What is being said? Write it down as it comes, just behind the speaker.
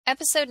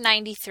Episode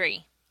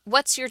 93.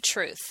 What's Your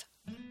Truth?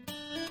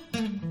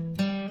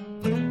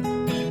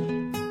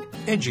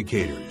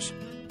 Educators,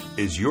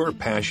 is your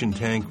passion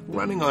tank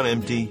running on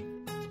empty?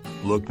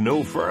 Look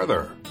no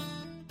further.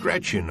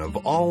 Gretchen of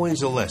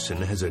Always a Lesson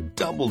has a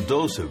double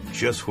dose of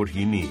just what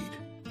you need.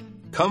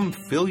 Come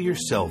fill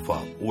yourself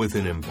up with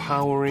an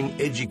empowering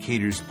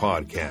educators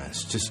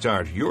podcast to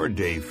start your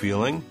day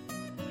feeling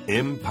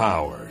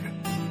empowered.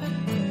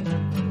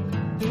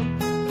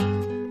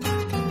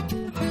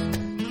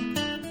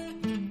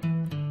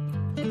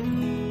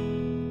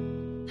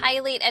 Hi,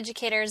 Elite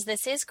Educators.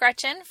 This is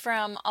Gretchen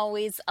from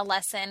Always a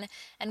Lesson.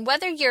 And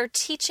whether you're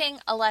teaching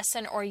a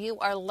lesson or you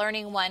are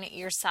learning one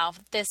yourself,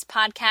 this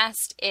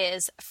podcast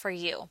is for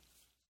you.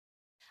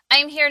 I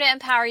am here to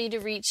empower you to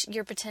reach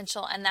your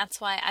potential, and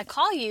that's why I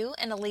call you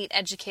an elite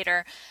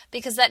educator,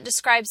 because that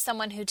describes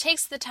someone who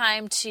takes the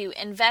time to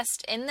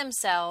invest in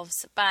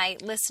themselves by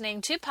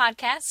listening to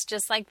podcasts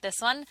just like this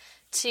one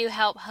to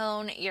help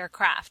hone your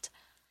craft.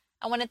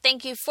 I want to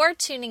thank you for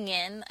tuning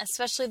in,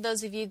 especially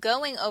those of you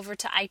going over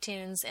to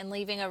iTunes and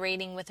leaving a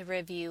rating with a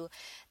review.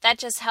 That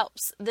just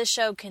helps the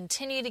show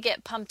continue to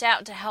get pumped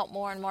out to help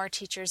more and more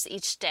teachers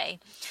each day.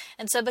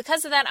 And so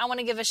because of that, I want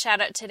to give a shout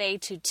out today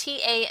to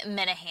T.A.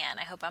 Minahan.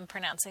 I hope I'm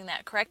pronouncing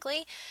that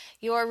correctly.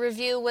 Your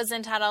review was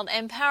entitled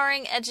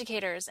Empowering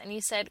Educators, and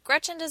you said,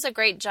 Gretchen does a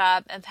great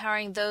job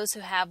empowering those who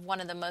have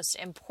one of the most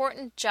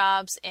important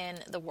jobs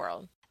in the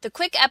world. The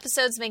quick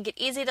episodes make it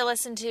easy to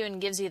listen to and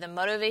gives you the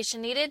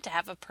motivation needed to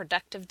have a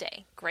productive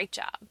day. Great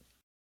job.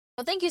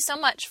 Well, thank you so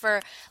much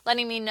for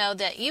letting me know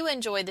that you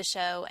enjoy the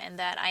show and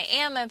that I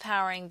am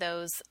empowering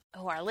those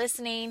who are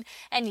listening.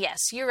 And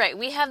yes, you're right.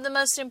 We have the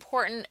most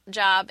important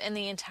job in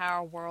the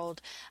entire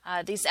world.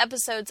 These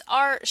episodes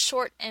are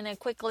short and a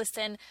quick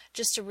listen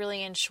just to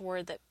really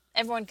ensure that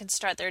everyone can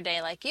start their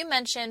day, like you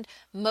mentioned,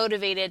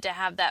 motivated to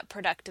have that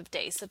productive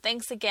day. So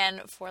thanks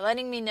again for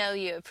letting me know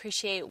you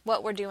appreciate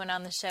what we're doing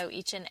on the show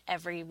each and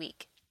every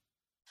week.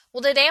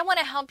 Well, today I want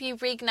to help you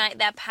reignite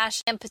that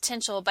passion and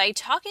potential by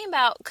talking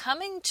about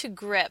coming to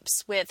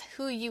grips with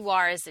who you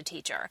are as a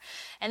teacher.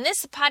 And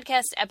this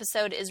podcast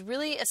episode is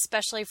really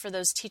especially for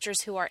those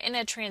teachers who are in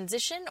a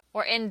transition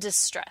or in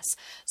distress.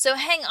 So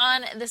hang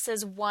on, this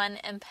is one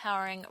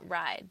empowering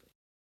ride.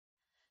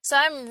 So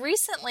I'm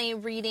recently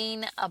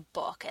reading a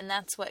book, and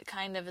that's what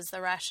kind of is the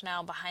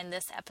rationale behind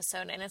this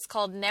episode, and it's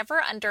called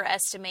Never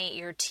Underestimate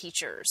Your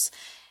Teachers: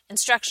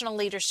 Instructional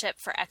Leadership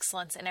for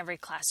Excellence in Every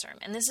Classroom.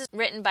 And this is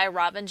written by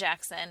Robin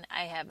Jackson.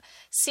 I have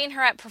seen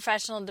her at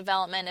professional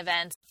development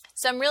events,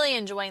 so I'm really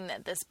enjoying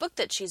this book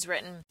that she's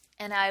written.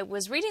 And I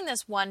was reading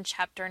this one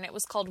chapter, and it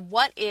was called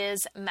What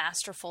is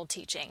Masterful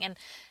Teaching? And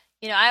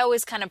you know, I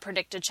always kind of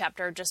predict a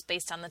chapter just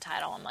based on the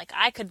title. I'm like,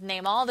 I could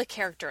name all the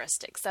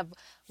characteristics of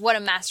what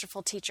a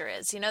masterful teacher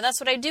is. You know, that's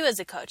what I do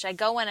as a coach. I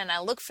go in and I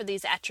look for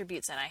these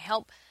attributes and I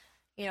help,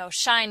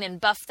 shine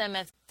and buff them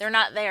if they're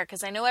not there,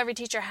 because I know every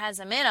teacher has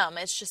them in them.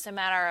 It's just a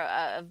matter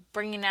of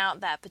bringing out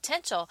that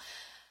potential.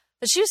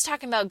 But she was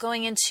talking about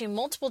going into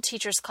multiple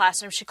teachers'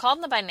 classrooms. She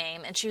called them by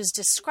name and she was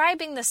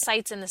describing the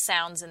sights and the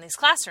sounds in these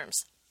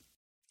classrooms.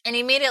 And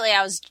immediately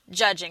I was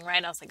judging,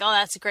 right? I was like, oh,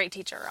 that's a great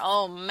teacher.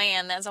 Oh,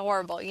 man, that's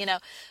horrible,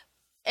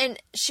 And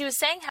she was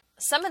saying how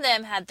some of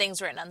them had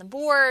things written on the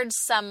board.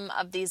 Some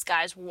of these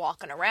guys were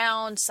walking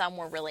around. Some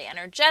were really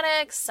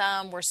energetic.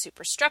 Some were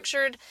super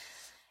structured.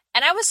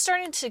 And I was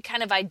starting to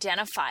kind of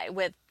identify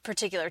with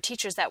particular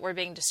teachers that were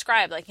being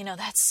described. Like,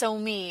 that's so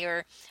me,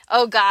 or,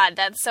 oh, God,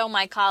 that's so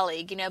my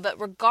colleague,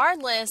 But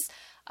regardless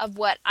of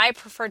what I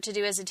preferred to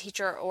do as a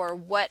teacher or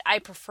what I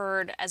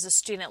preferred as a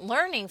student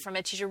learning from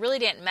a teacher really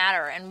didn't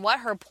matter. And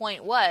what her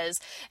point was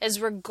is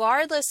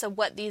regardless of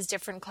what these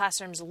different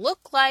classrooms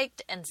looked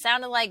like and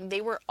sounded like,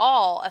 they were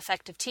all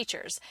effective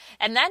teachers.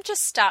 And that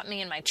just stopped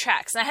me in my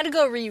tracks. And I had to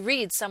go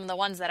reread some of the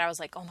ones that I was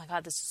like, oh my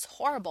God, this is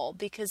horrible,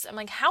 because I'm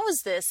like, how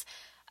is this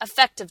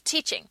effective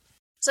teaching?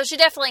 So she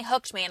definitely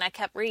hooked me, and I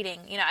kept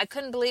reading. I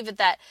couldn't believe it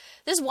that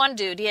this one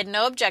dude, he had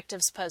no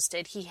objectives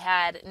posted. He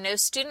had no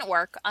student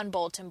work on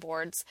bulletin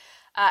boards.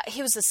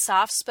 He was a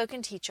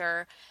soft-spoken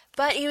teacher,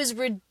 but he was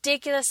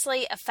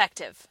ridiculously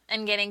effective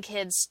in getting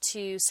kids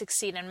to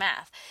succeed in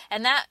math.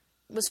 And that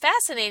was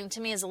fascinating to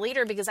me as a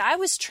leader, because I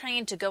was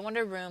trained to go into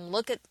a room,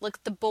 look at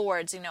the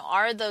boards,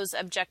 are those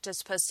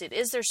objectives posted?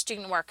 Is there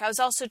student work? I was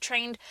also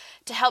trained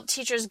to help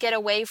teachers get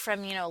away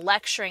from,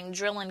 lecturing,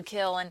 drill and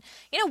kill, and,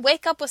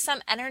 wake up with some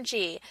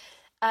energy.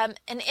 And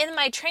in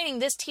my training,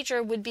 this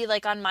teacher would be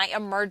like on my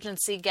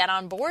emergency get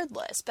on board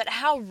list. But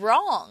how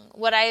wrong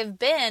would I have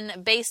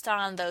been based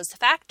on those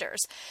factors?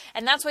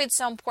 And that's why it's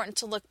so important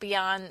to look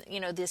beyond,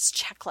 this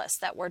checklist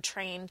that we're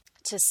trained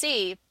to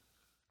see.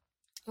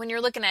 When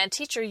you're looking at a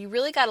teacher, you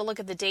really got to look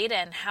at the data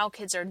and how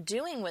kids are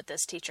doing with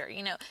this teacher.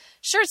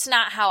 Sure, it's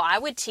not how I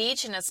would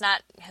teach, and it's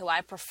not who I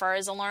prefer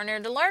as a learner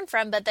to learn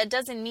from, but that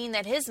doesn't mean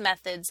that his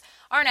methods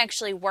aren't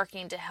actually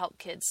working to help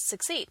kids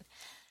succeed.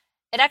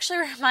 It actually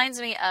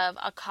reminds me of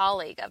a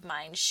colleague of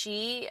mine.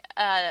 She,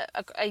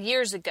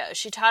 years ago,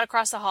 she taught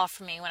across the hall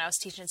from me when I was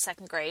teaching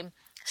second grade.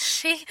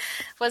 She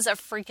was a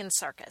freaking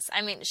circus.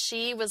 I mean,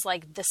 she was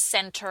like the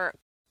center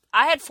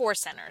I had 4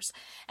 centers,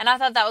 and I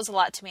thought that was a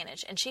lot to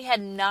manage. And she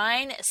had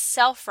 9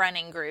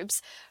 self-running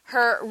groups.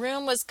 Her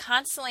room was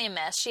constantly a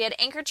mess. She had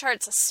anchor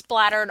charts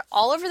splattered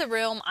all over the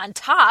room on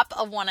top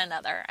of one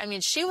another. I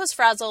mean, she was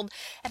frazzled,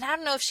 and I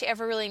don't know if she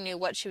ever really knew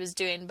what she was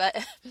doing,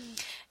 but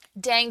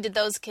dang, did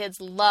those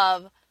kids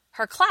love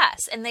her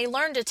class, and they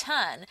learned a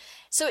ton.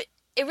 So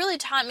it really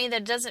taught me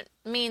that it doesn't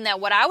mean that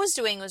what I was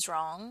doing was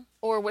wrong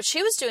or what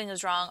she was doing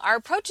was wrong. Our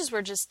approaches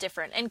were just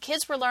different, and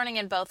kids were learning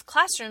in both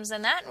classrooms,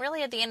 and that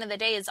really at the end of the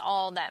day is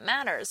all that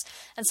matters.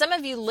 And some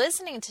of you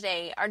listening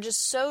today are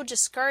just so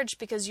discouraged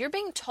because you're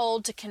being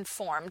told to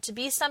conform, to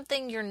be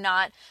something you're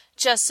not,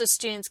 just so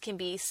students can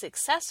be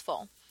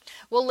successful.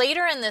 Well,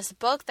 later in this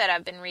book that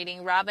I've been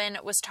reading, Robin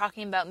was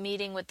talking about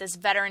meeting with this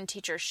veteran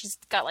teacher. She's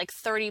got like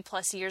 30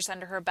 plus years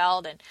under her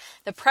belt, and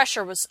the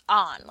pressure was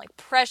on, like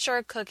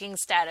pressure cooking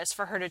status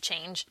for her to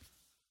change.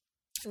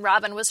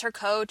 Robin was her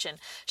coach, and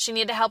she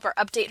needed to help her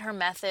update her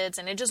methods,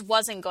 and it just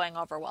wasn't going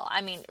over well.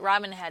 I mean,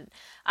 Robin had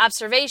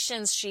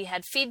observations, she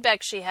had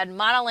feedback, she had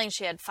modeling,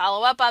 she had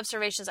follow-up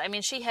observations. I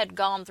mean, she had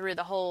gone through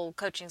the whole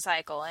coaching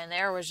cycle, and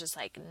there was just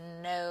like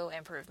no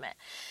improvement.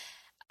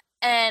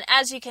 And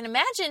as you can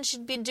imagine,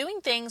 she'd been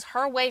doing things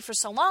her way for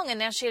so long, and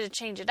now she had to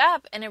change it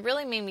up. And it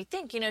really made me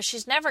think,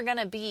 she's never going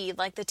to be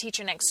like the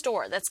teacher next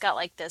door that's got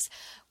like this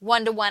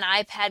one-to-one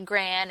iPad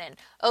gran and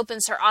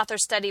opens her author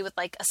study with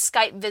like a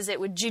Skype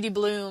visit with Judy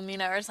Blume,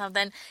 or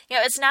something.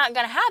 It's not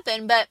going to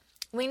happen, but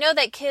we know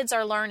that kids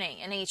are learning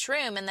in each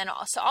room. And then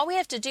also all we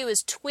have to do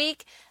is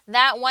tweak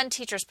that one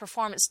teacher's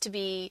performance to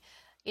be,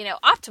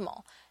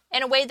 optimal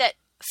in a way that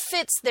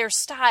fits their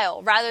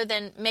style rather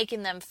than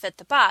making them fit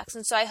the box.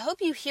 And so I hope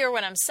you hear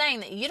what I'm saying,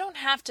 that you don't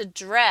have to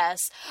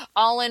dress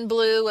all in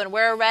blue and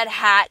wear a red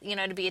hat,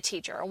 to be a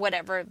teacher, or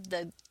whatever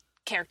the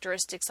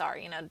characteristics are,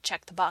 to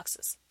check the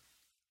boxes.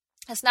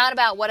 It's not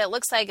about what it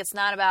looks like. It's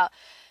not about,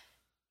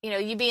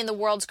 you being the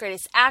world's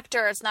greatest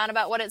actor. It's not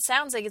about what it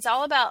sounds like. It's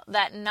all about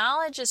that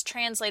knowledge is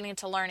translating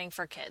to learning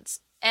for kids.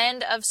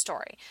 End of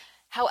story.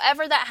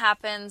 However that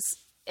happens,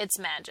 it's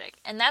magic.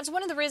 And that's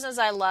one of the reasons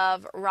I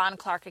love Ron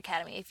Clark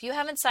Academy. If you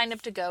haven't signed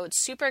up to go,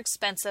 it's super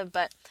expensive,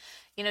 but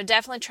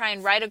definitely try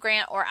and write a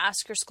grant or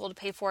ask your school to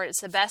pay for it. It's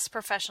the best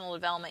professional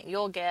development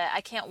you'll get. I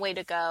can't wait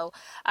to go.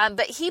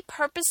 But he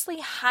purposely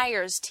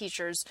hires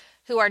teachers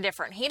who are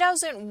different. He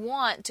doesn't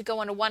want to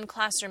go into one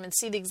classroom and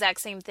see the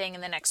exact same thing in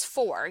the next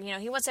 4.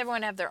 He wants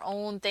everyone to have their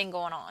own thing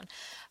going on.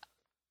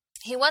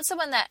 He wants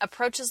someone that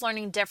approaches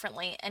learning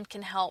differently and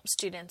can help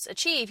students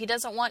achieve. He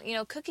doesn't want,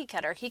 cookie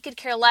cutter. He could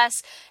care less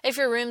if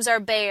your rooms are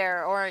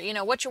bare or,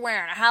 what you're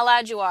wearing or how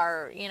loud you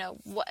are, or,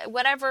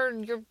 whatever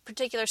your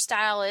particular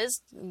style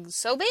is,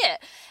 so be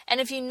it.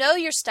 And if you know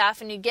your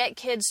stuff and you get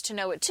kids to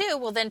know it too,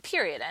 well then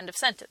period, end of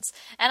sentence.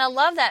 And I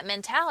love that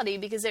mentality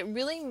because it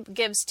really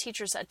gives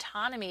teachers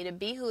autonomy to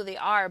be who they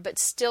are but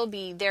still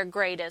be their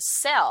greatest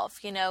self,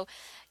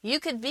 You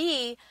could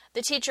be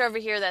the teacher over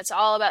here that's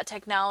all about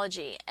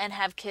technology and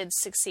have kids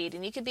succeed.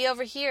 And you could be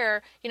over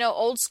here,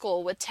 old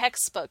school with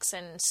textbooks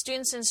and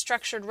students in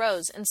structured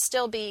rows and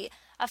still be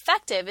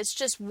effective. It's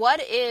just, what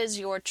is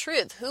your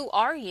truth? Who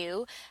are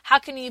you? How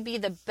can you be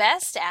the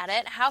best at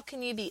it? How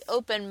can you be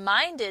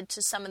open-minded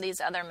to some of these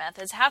other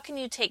methods? How can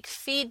you take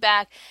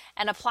feedback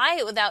and apply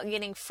it without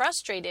getting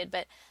frustrated?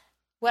 But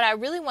what I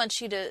really want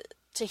you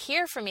to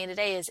hear from me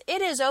today is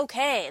it is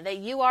okay that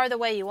you are the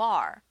way you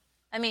are.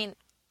 I mean,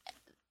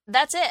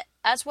 that's it.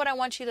 That's what I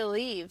want you to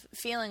leave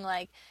feeling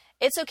like.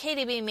 It's okay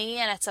to be me,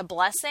 and it's a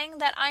blessing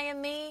that I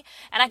am me,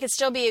 and I can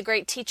still be a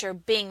great teacher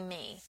being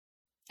me.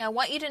 I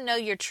want you to know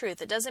your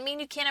truth. It doesn't mean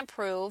you can't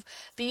improve,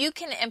 but you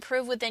can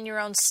improve within your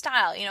own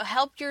style.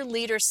 Help your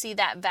leader see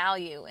that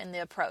value in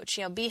the approach.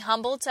 Be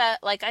humble to,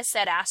 like I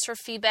said, ask for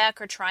feedback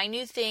or try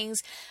new things,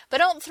 but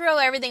don't throw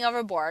everything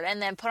overboard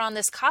and then put on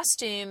this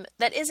costume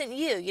that isn't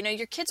you.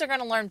 Your kids are going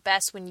to learn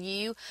best when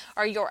you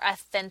are your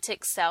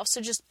authentic self.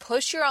 So just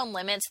push your own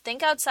limits,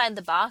 think outside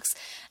the box,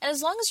 and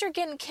as long as you're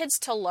getting kids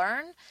to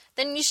learn,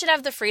 then you should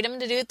have the freedom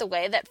to do it the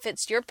way that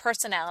fits your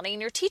personality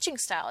and your teaching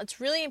style. It's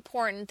really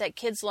important that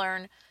kids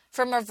learn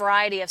from a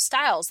variety of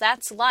styles.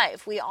 That's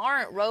life. We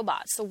aren't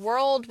robots. The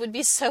world would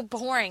be so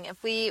boring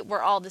if we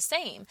were all the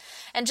same.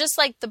 And just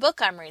like the book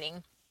I'm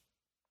reading,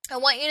 I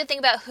want you to think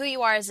about who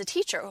you are as a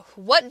teacher.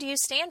 What do you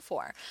stand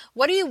for?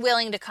 What are you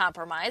willing to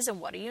compromise and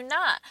what are you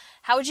not?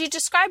 How would you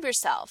describe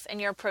yourself and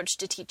your approach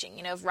to teaching?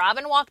 If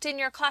Robin walked in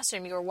your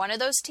classroom, you were one of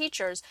those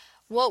teachers,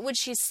 what would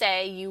she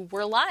say you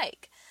were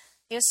like?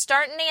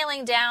 Start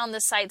nailing down the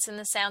sights and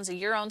the sounds of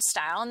your own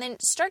style, and then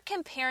start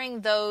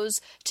comparing those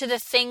to the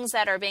things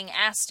that are being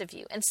asked of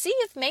you and see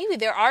if maybe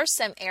there are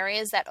some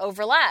areas that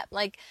overlap.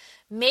 Like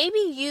maybe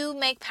you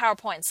make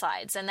PowerPoint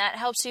slides and that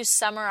helps you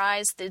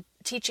summarize the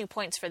teaching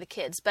points for the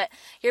kids, but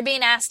you're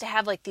being asked to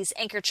have like these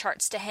anchor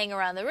charts to hang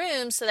around the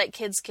room so that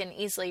kids can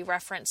easily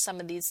reference some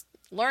of these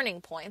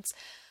learning points.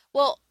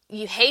 Well,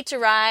 you hate to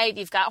write,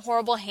 you've got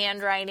horrible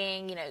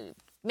handwriting,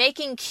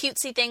 making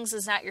cutesy things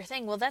is not your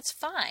thing. Well, that's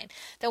fine.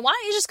 Then why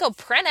don't you just go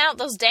print out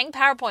those dang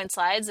PowerPoint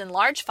slides in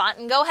large font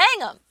and go hang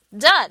them?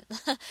 Done.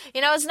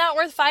 It's not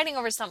worth fighting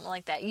over something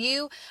like that.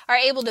 You are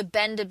able to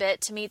bend a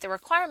bit to meet the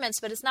requirements,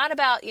 but it's not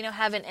about,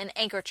 having an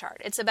anchor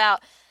chart. It's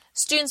about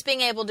students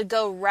being able to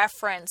go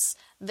reference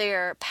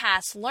their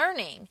past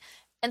learning.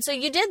 And so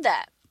you did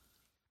that.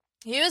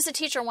 You as a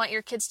teacher want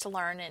your kids to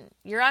learn, and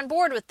you're on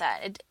board with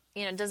that.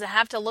 Does it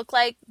have to look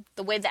like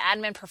the way the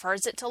admin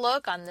prefers it to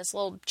look on this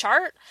little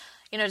chart?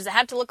 Does it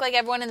have to look like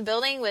everyone in the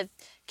building with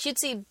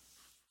cutesy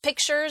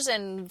pictures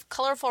and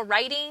colorful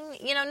writing?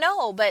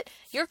 No, but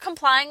you're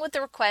complying with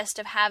the request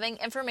of having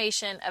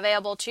information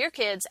available to your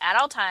kids at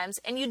all times,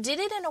 and you did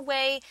it in a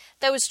way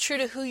that was true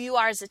to who you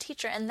are as a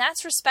teacher, and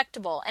that's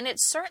respectable, and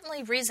it's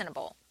certainly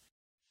reasonable.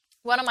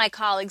 One of my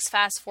colleagues,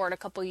 fast forward a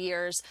couple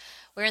years,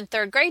 we were in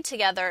third grade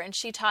together, and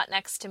she taught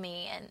next to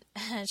me,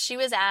 and she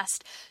was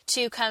asked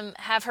to come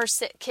have her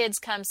kids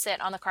come sit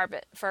on the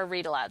carpet for a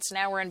read aloud. So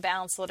now we're in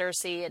balanced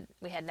literacy, and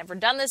we had never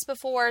done this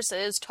before, so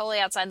it was totally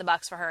outside the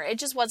box for her. It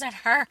just wasn't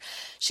her.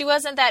 She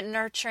wasn't that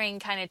nurturing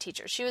kind of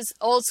teacher. She was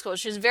old school.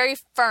 She was very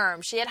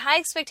firm. She had high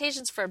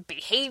expectations for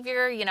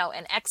behavior,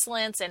 and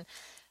excellence, and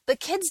the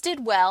kids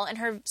did well in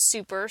her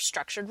super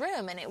structured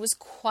room, and it was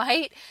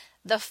quite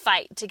the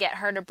fight to get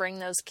her to bring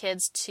those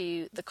kids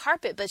to the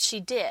carpet, but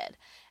she did.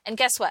 And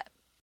guess what?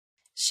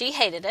 She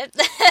hated it,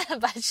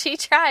 but she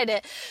tried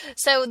it.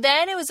 So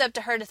then it was up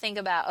to her to think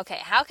about, okay,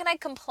 how can I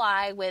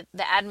comply with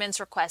the admin's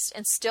request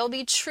and still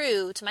be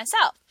true to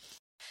myself?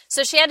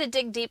 So she had to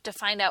dig deep to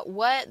find out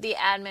what the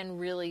admin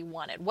really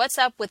wanted. What's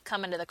up with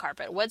coming to the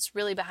carpet? What's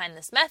really behind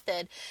this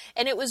method?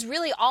 And it was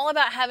really all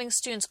about having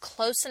students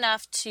close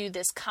enough to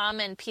this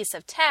common piece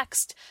of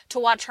text to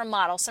watch her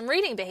model some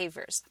reading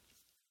behaviors.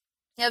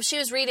 If she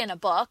was reading a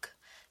book,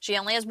 she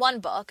only has one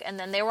book, and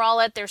then they were all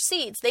at their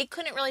seats, they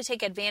couldn't really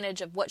take advantage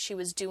of what she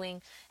was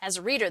doing as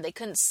a reader. They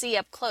couldn't see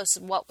up close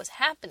what was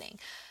happening.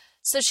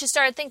 So she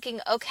started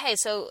thinking, okay,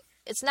 so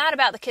it's not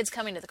about the kids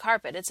coming to the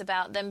carpet. It's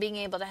about them being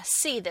able to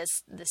see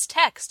this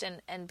text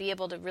and be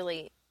able to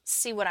really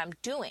see what I'm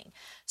doing.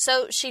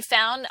 So she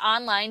found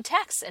online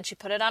text, and she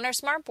put it on her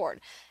smartboard.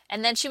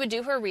 And then she would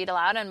do her read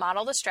aloud and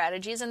model the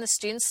strategies, and the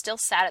students still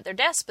sat at their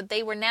desks, but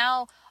they were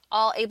now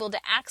all able to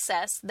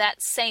access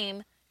that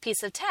same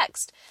piece of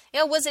text.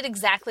 Was it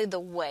exactly the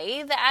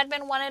way the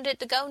admin wanted it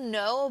to go?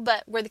 No,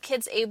 but were the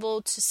kids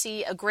able to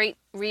see a great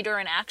reader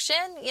in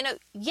action?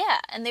 Yeah,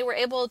 and they were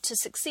able to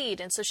succeed.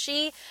 And so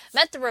she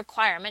met the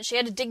requirement. She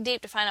had to dig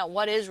deep to find out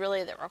what is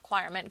really the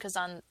requirement, because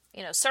on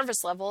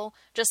surface level,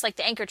 just like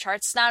the anchor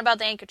charts, it's not about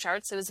the anchor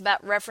charts. It was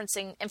about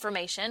referencing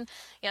information.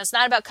 It's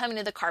not about coming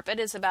to the carpet.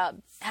 It's about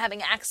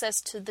having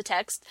access to the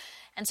text.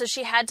 And so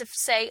she had to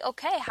say,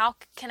 okay, how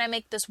can I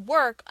make this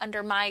work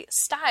under my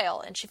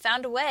style? And she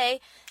found a way.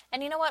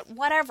 And you know what?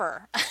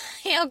 Whatever.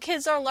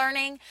 Kids are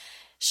learning.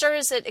 Sure,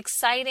 is it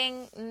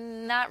exciting?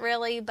 Not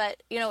really.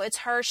 But, it's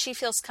her. She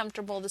feels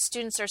comfortable. The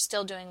students are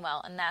still doing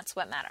well. And that's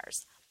what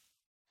matters.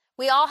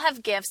 We all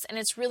have gifts, and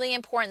it's really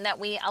important that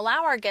we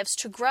allow our gifts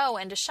to grow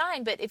and to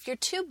shine. But if you're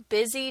too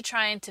busy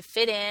trying to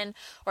fit in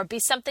or be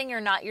something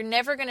you're not, you're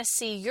never going to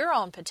see your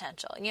own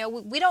potential.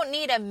 We don't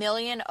need a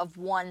million of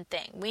one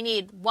thing. We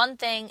need one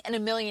thing in a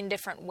million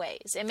different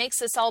ways. It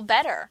makes us all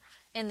better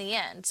in the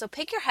end. So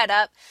pick your head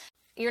up.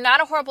 You're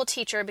not a horrible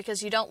teacher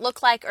because you don't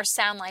look like or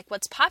sound like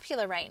what's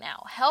popular right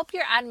now. Help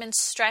your admins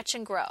stretch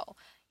and grow.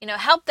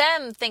 Help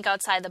them think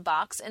outside the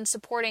box in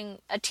supporting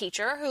a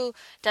teacher who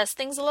does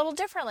things a little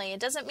differently. It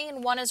doesn't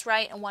mean one is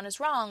right and one is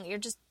wrong. You're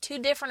just two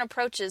different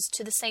approaches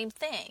to the same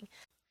thing.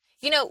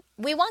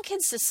 We want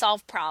kids to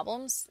solve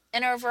problems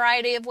in a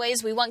variety of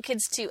ways. We want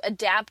kids to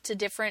adapt to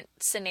different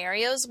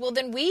scenarios. Well,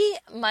 then we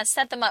must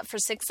set them up for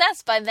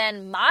success by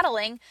then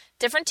modeling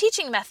different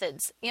teaching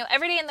methods.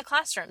 Every day in the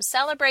classroom,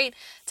 celebrate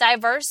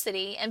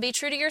diversity and be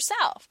true to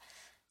yourself.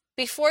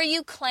 Before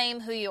you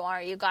claim who you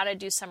are, you got to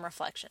do some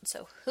reflection.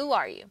 So who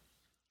are you?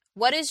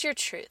 What is your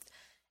truth?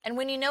 And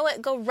when you know it,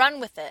 go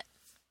run with it.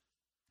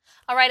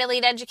 All right,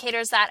 Elite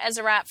Educators, that is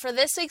a wrap for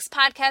this week's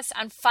podcast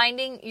on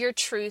finding your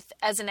truth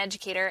as an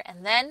educator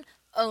and then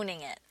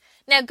owning it.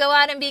 Now go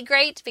out and be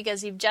great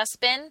because you've just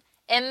been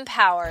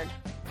empowered.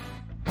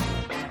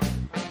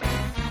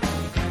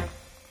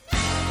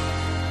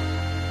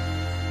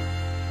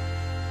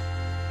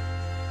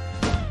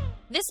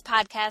 This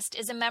podcast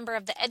is a member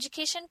of the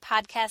Education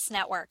Podcast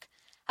Network,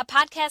 a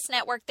podcast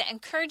network that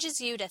encourages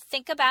you to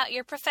think about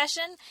your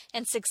profession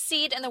and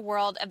succeed in the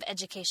world of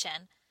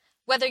education.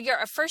 Whether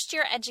you're a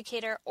first-year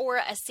educator or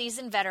a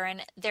seasoned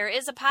veteran, there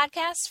is a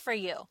podcast for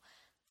you.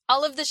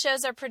 All of the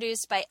shows are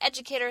produced by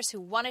educators who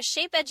want to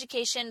shape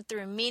education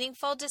through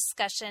meaningful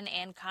discussion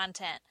and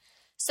content.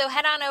 So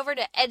head on over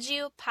to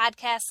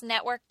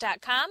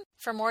edupodcastnetwork.com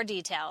for more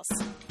details.